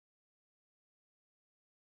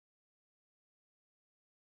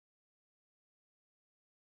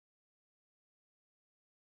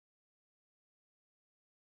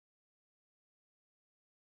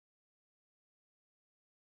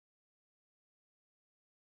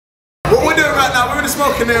What we're doing right now, we're in the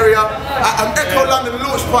smoking area at Echo London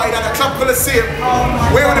launch party at the Club Coliseum.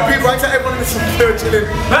 We're with the people, I tell everyone in the studio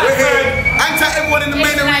chilling. We're here. I tell everyone in the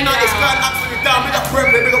main arena is going absolutely down. Big up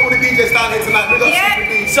Gremlin, big up all the DJs down here tonight. Big up Super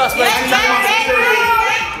D. Suspect.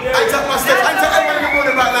 I tell my steps. I tell everyone in the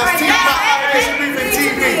morning right now. It's Team PAC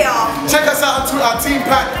TV. Check us out on Twitter, Team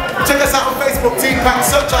PAC. Check us out on Facebook, Team PAC.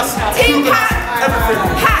 Search us. Team PAC. Everything.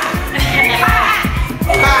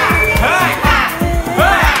 PAC.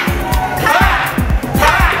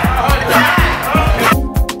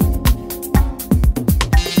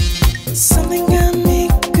 Something got me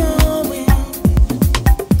going,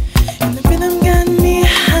 and the rhythm got me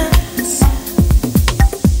hot.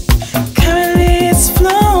 Currently it's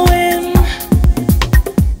flowing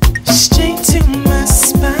straight to my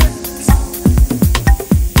spot.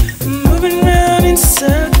 Moving round in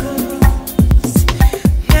circles,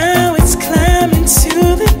 now it's climbing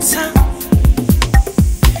to the top.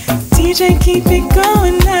 DJ, keep it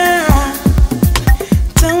going now.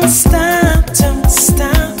 Don't stop, don't stop.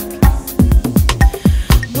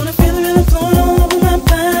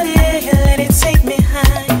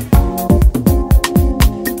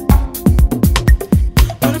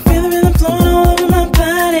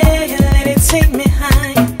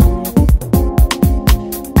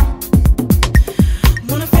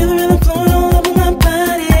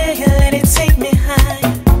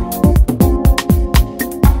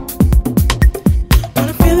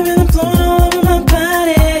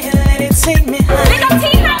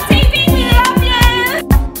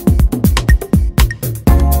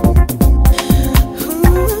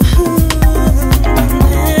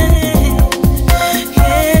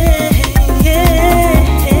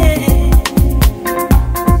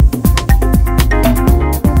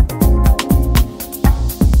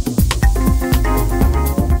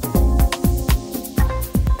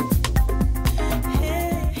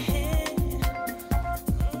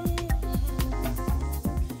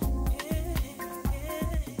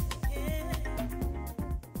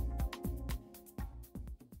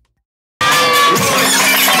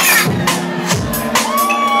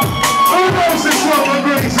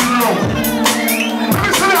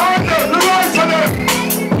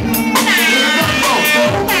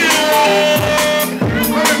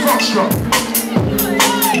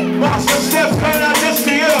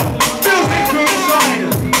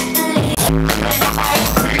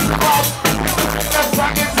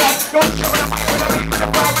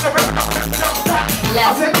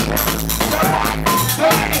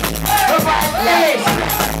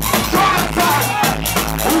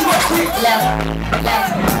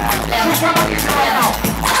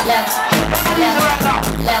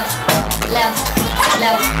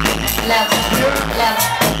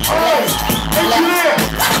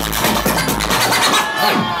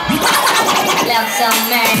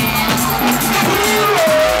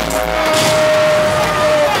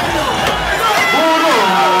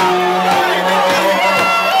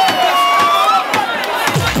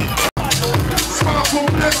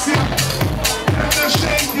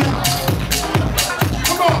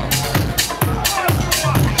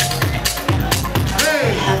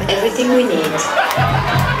 Everything we need.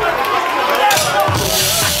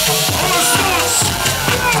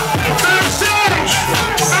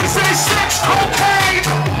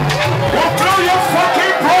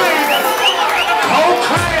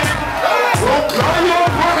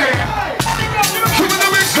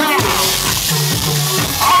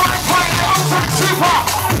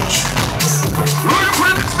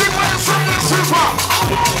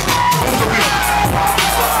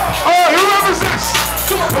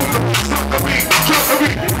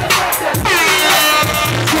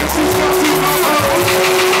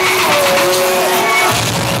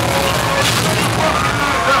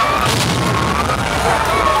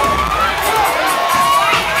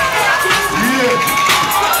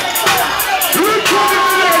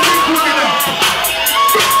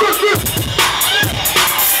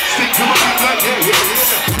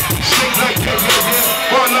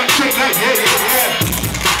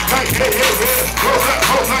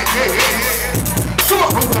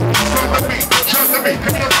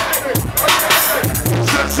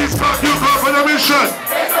 Mission.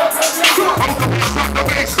 Stop the bass, stop the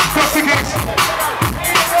bass, press the gates.